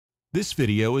This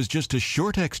video is just a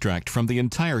short extract from the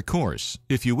entire course.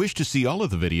 If you wish to see all of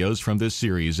the videos from this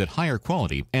series at higher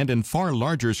quality and in far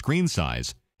larger screen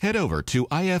size, head over to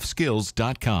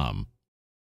ifskills.com.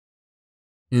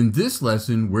 In this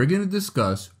lesson, we're going to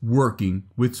discuss working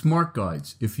with smart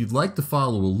guides. If you'd like to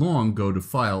follow along, go to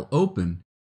File, Open,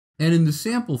 and in the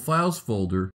Sample Files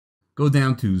folder, go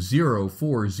down to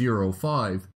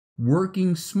 0405,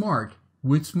 Working Smart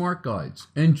with Smart Guides,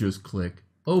 and just click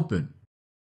Open.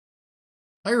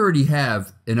 I already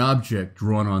have an object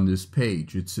drawn on this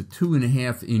page. It's a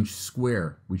 2.5-inch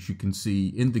square, which you can see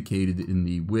indicated in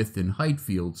the width and height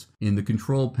fields in the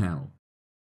control panel.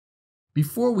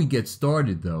 Before we get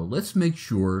started though, let's make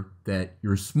sure that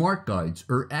your smart guides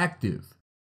are active.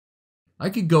 I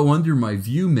could go under my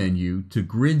View menu to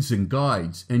Grids and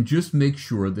Guides and just make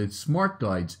sure that Smart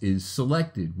Guides is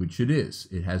selected, which it is.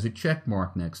 It has a check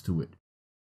mark next to it.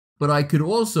 But I could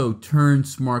also turn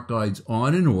Smart Guides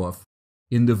on and off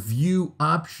in the View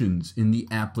options in the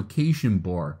application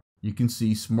bar. You can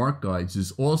see Smart Guides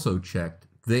is also checked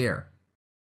there.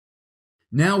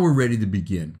 Now we're ready to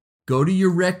begin. Go to your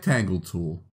rectangle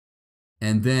tool,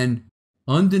 and then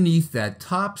underneath that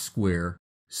top square,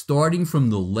 starting from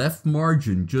the left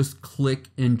margin, just click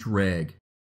and drag.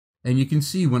 And you can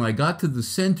see when I got to the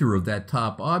center of that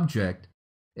top object,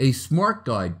 a smart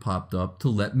guide popped up to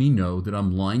let me know that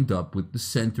I'm lined up with the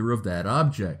center of that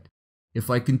object. If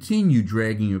I continue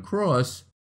dragging across,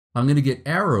 I'm going to get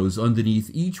arrows underneath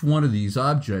each one of these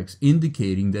objects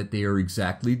indicating that they are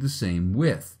exactly the same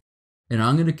width. And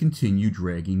I'm going to continue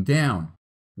dragging down.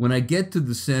 When I get to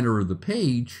the center of the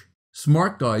page,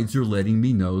 Smart Guides are letting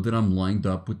me know that I'm lined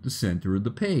up with the center of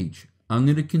the page. I'm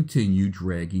going to continue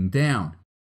dragging down.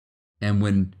 And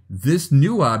when this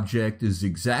new object is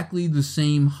exactly the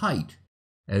same height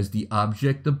as the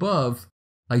object above,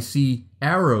 I see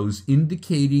arrows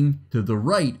indicating to the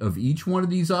right of each one of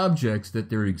these objects that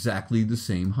they're exactly the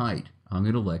same height. I'm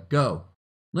going to let go.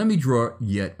 Let me draw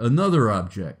yet another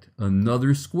object,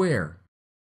 another square.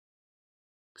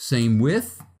 Same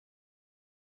width,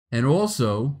 and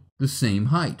also the same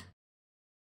height.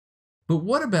 But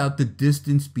what about the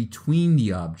distance between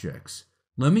the objects?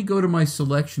 Let me go to my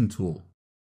selection tool.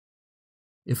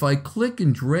 If I click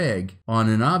and drag on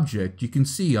an object, you can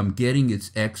see I'm getting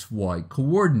its XY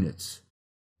coordinates.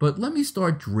 But let me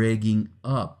start dragging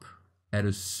up. At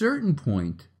a certain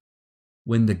point,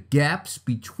 when the gaps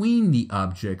between the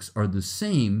objects are the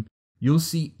same, you'll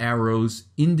see arrows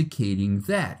indicating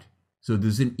that. So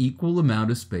there's an equal amount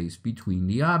of space between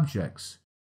the objects.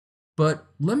 But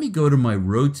let me go to my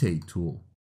Rotate tool.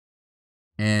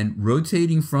 And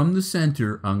rotating from the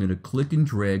center, I'm going to click and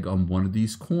drag on one of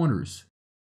these corners.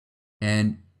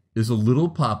 And there's a little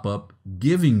pop-up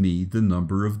giving me the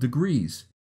number of degrees.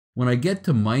 When I get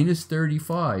to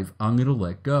 -35, I'm going to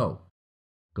let go.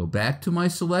 Go back to my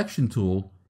selection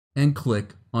tool and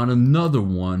click on another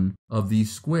one of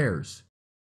these squares.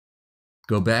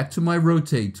 Go back to my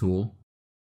Rotate tool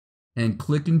and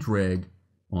click and drag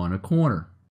on a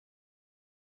corner.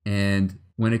 And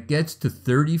when it gets to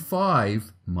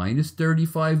 35,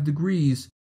 -35 degrees,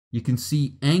 you can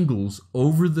see angles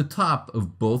over the top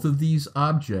of both of these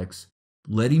objects,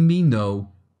 letting me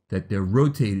know that they're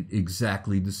rotated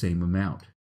exactly the same amount.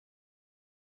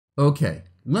 Okay,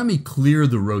 let me clear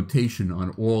the rotation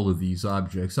on all of these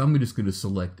objects. I'm just going to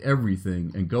select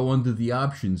everything and go under the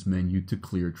Options menu to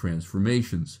clear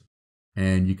transformations.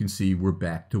 And you can see we're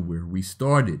back to where we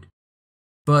started.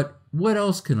 But what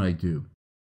else can I do?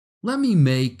 Let me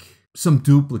make some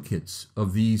duplicates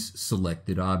of these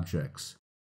selected objects.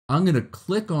 I'm going to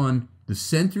click on the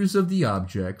centers of the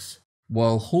objects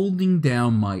while holding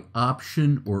down my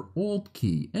Option or Alt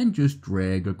key and just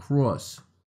drag across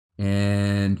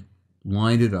and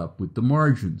line it up with the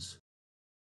margins.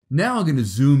 Now I'm going to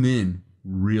zoom in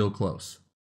real close.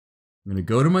 I'm going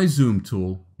to go to my Zoom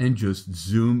tool and just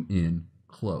zoom in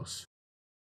close.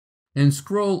 And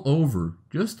scroll over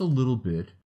just a little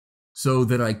bit so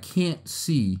that I can't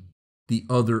see the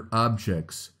other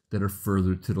objects that are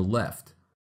further to the left.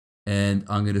 And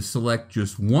I'm going to select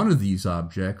just one of these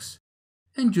objects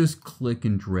and just click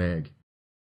and drag.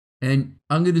 And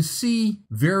I'm going to see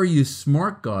various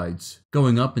smart guides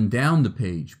going up and down the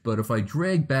page, but if I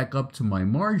drag back up to my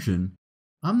margin,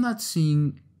 I'm not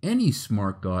seeing any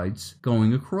smart guides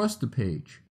going across the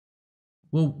page.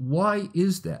 Well, why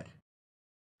is that?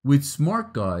 With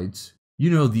smart guides, you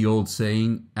know the old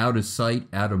saying, out of sight,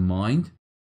 out of mind?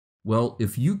 Well,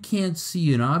 if you can't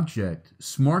see an object,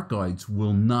 smart guides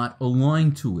will not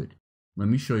align to it. Let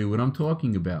me show you what I'm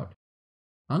talking about.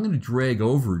 I'm going to drag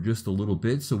over just a little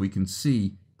bit so we can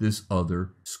see this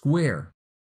other square.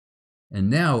 And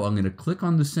now I'm going to click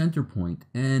on the center point,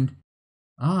 and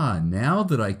now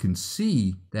that I can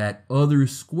see that other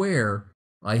square,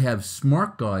 I have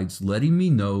smart guides letting me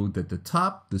know that the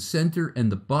top, the center,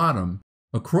 and the bottom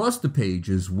across the page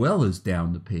as well as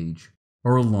down the page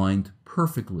are aligned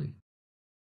perfectly.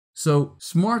 So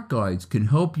smart guides can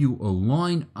help you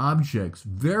align objects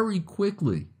very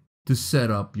quickly to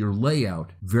set up your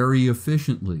layout very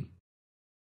efficiently.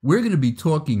 We're going to be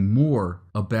talking more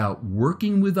about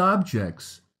working with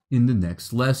objects in the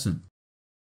next lesson.